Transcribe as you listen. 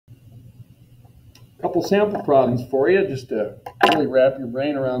Couple sample problems for you, just to really wrap your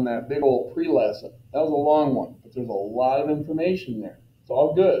brain around that big old pre-lesson. That was a long one, but there's a lot of information there. It's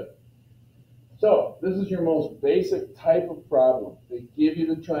all good. So this is your most basic type of problem. They give you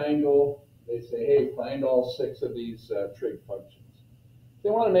the triangle. They say, hey, find all 6 of these trig functions. If they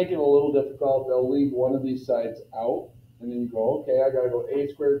want to make it a little difficult, they'll leave one of these sides out, and then you go, okay, I got to go a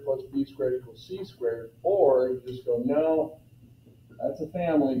squared plus b squared equals c squared, or you just go, no, that's a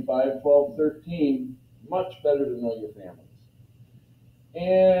family, 5, 12, 13. Much better to know your families.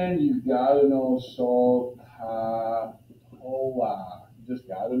 And you got to know SOHCAHTOA. You just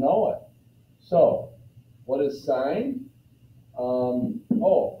got to know it. So, what is sine?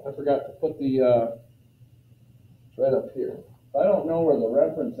 Oh, I forgot to put the, it's right up here. If I don't know where the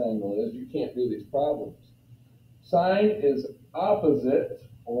reference angle is, you can't do these problems. Sine is opposite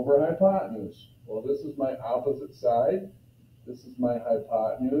over hypotenuse. Well, this is my opposite side. This is my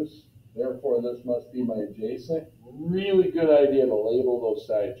hypotenuse. Therefore, this must be my adjacent. Really good idea to label those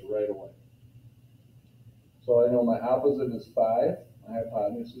sides right away. So I know my opposite is 5. My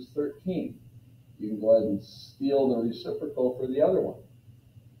hypotenuse is 13. You can go ahead and steal the reciprocal for the other one.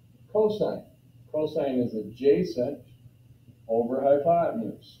 Cosine. Cosine is adjacent over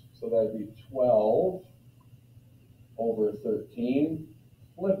hypotenuse. So that'd be 12 over 13.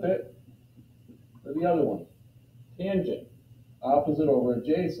 Flip it for the other one. Tangent. Opposite over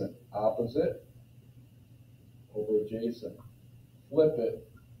adjacent. Opposite over adjacent. Flip it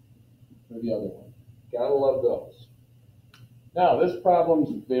for the other one. Gotta love those. Now, this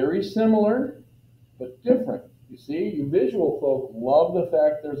problem's very similar, but different. You see, you visual folk love the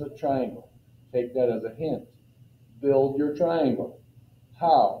fact there's a triangle. Take that as a hint. Build your triangle.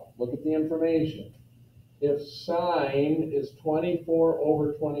 How? Look at the information. If sine is 24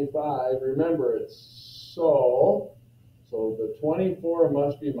 over 25, remember it's so the 24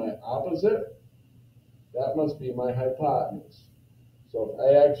 must be my opposite. That must be my hypotenuse. So if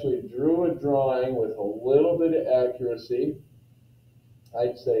I actually drew a drawing with a little bit of accuracy,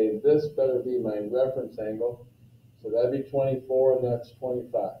 I'd say this better be my reference angle. So that'd be 24 and that's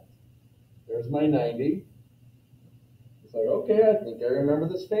 25. There's my 90. It's like, okay, I think I remember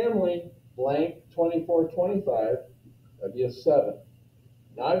this family. Blank 24, 25. That'd be a 7.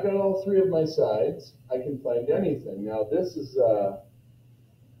 Now I've got all 3 of my sides. I can find anything. Now this is the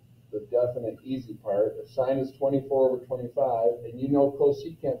definite easy part. If sine is 24 over 25, and you know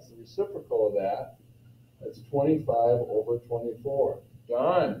cosecant's the reciprocal of that, that's 25 over 24.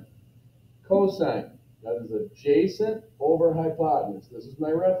 Done. Cosine. That is adjacent over hypotenuse. This is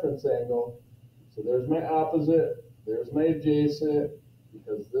my reference angle. So there's my opposite. There's my adjacent,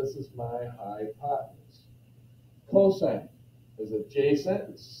 because this is my hypotenuse. Cosine is adjacent,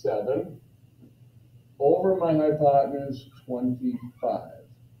 it's 7, over my hypotenuse, 25.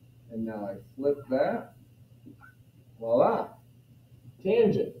 And now I flip that. Voila.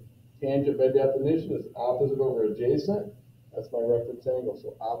 Tangent. Tangent by definition is opposite over adjacent. That's my reference angle.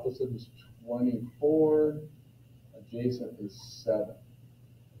 So opposite is 24. Adjacent is 7.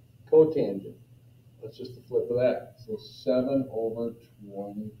 Cotangent. That's just the flip of that. So 7 over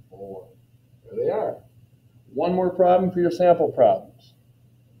 24. There they are. One more problem for your sample problems.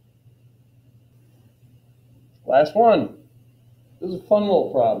 Last one. This is a fun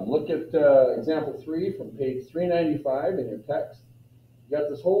little problem. Look at example 3 from page 395 in your text. You got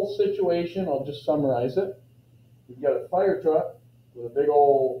this whole situation. I'll just summarize it. You've got a fire truck with a big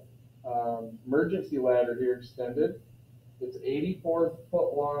old emergency ladder here extended. It's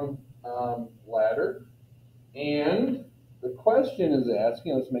 84-foot long ladder. And the question is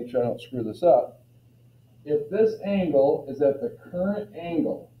asking, let's make sure I don't screw this up, if this angle is at the current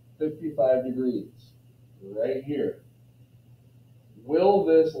angle, 55 degrees, right here, will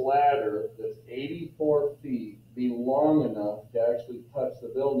this ladder that's 84 feet be long enough to actually touch the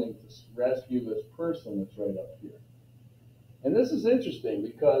building to rescue this person that's right up here? And this is interesting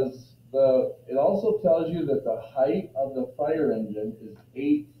because it also tells you that the height of the fire engine is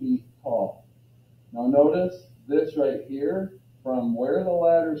 8 feet tall. Now notice this right here, from where the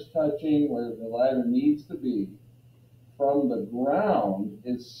ladder's touching, where the ladder needs to be, from the ground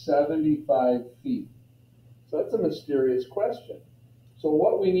is 75 feet. So that's a mysterious question. So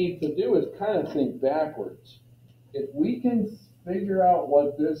what we need to do is kind of think backwards. If we can figure out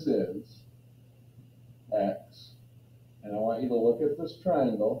what this is, x, and I want you to look at this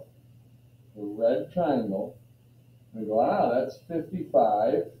triangle, the red triangle, and go, that's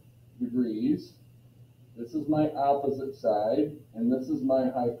 55 degrees. This is my opposite side, and this is my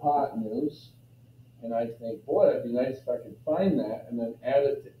hypotenuse. And I think, boy, it'd be nice if I could find that and then add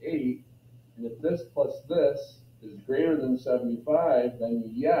it to 8. And if this plus this is greater than 75, then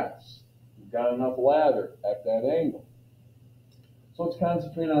yes, got enough lather at that angle. So let's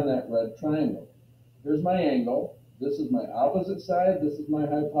concentrate on that red triangle. Here's my angle. This is my opposite side. This is my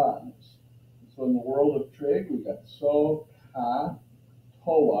hypotenuse. So in the world of trig, we got so, ha,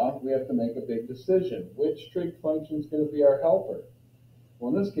 toa. We have to make a big decision. Which trig function is going to be our helper?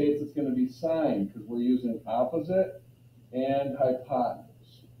 Well, in this case, it's going to be sine because we're using opposite and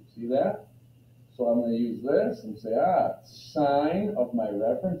hypotenuse. See that? So I'm going to use this and say, sine of my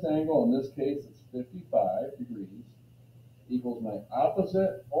reference angle, in this case it's 55 degrees, equals my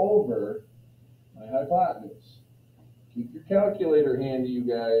opposite over my hypotenuse. Keep your calculator handy, you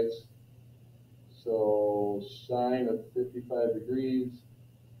guys. So sine of 55 degrees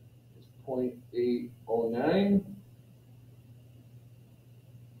is 0.809.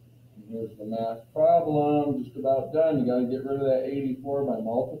 Here's the math problem, just about done. You got to get rid of that 84 by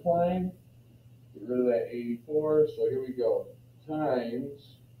multiplying. Get rid of that 84, so here we go.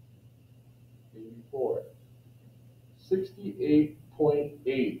 Times 84.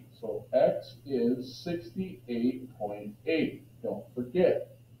 68.8. So x is 68.8. Don't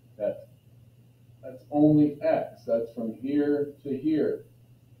forget, that's only x. That's from here to here.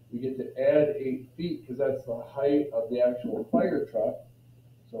 We get to add 8 feet because that's the height of the actual fire truck.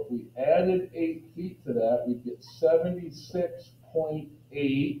 So if we added 8 feet to that, we'd get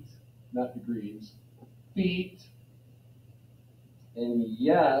 76.8, not degrees, feet. And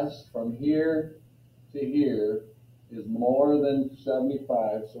yes, from here to here is more than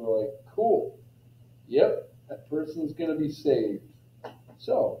 75. So we're like, cool. Yep, that person's going to be saved.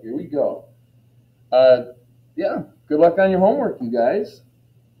 So here we go. Yeah, good luck on your homework, you guys.